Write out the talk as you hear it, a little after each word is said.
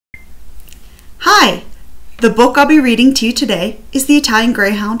Hi! The book I'll be reading to you today is The Italian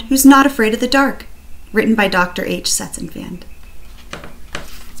Greyhound Who's Not Afraid of the Dark, written by Dr. H.Setzenfand.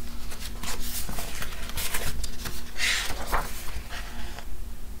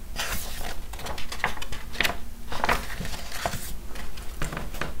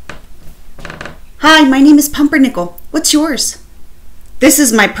 Hi, my name is Pumpernickel. What's yours? This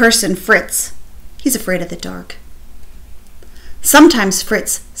is my person, Fritz. He's afraid of the dark. Sometimes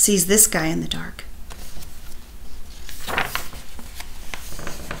Fritz sees this guy in the dark.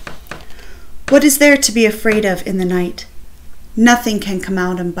 What is there to be afraid of in the night? Nothing can come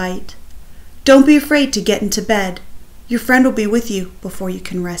out and bite. Don't be afraid to get into bed. Your friend will be with you before you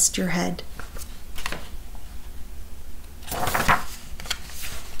can rest your head.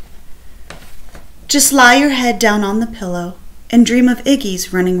 Just lie your head down on the pillow and dream of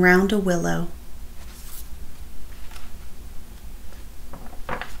Iggy's running round a willow.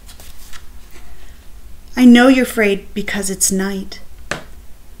 I know you're afraid because it's night.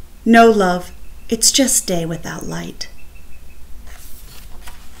 No, love, it's just day without light.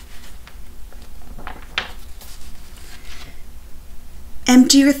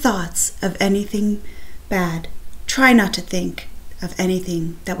 Empty your thoughts of anything bad. Try not to think of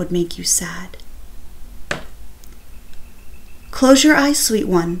anything that would make you sad. Close your eyes, sweet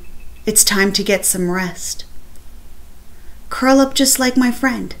one. It's time to get some rest. Curl up just like my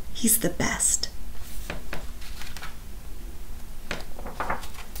friend. He's the best.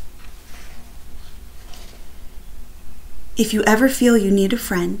 If you ever feel you need a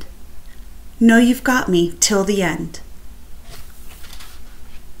friend, know you've got me till the end.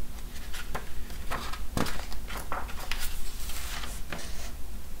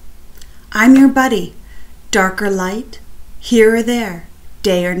 I'm your buddy, dark or light, here or there,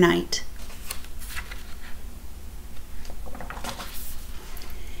 day or night.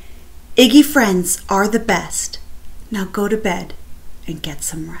 Iggy friends are the best. Now go to bed and get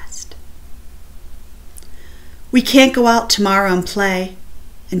some rest. We can't go out tomorrow and play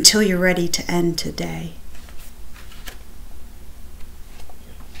until you're ready to end today.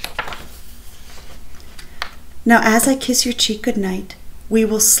 Now as I kiss your cheek goodnight, we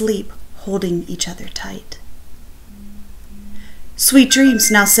will sleep holding each other tight. Sweet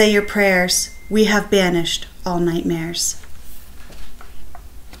dreams, now say your prayers. We have banished all nightmares.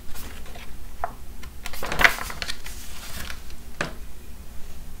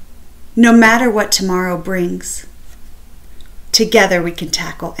 No matter what tomorrow brings, together we can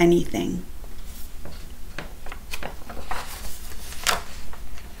tackle anything.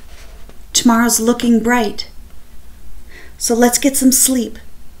 Tomorrow's looking bright, so let's get some sleep.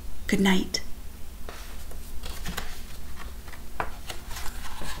 Good night.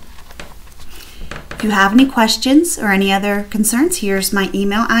 If you have any questions or any other concerns, here's my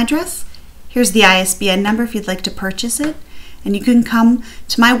email address. Here's the ISBN number if you'd like to purchase it. And you can come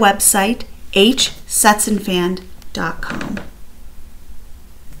to my website, H.Setzenfand.com.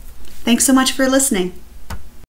 Thanks so much for listening.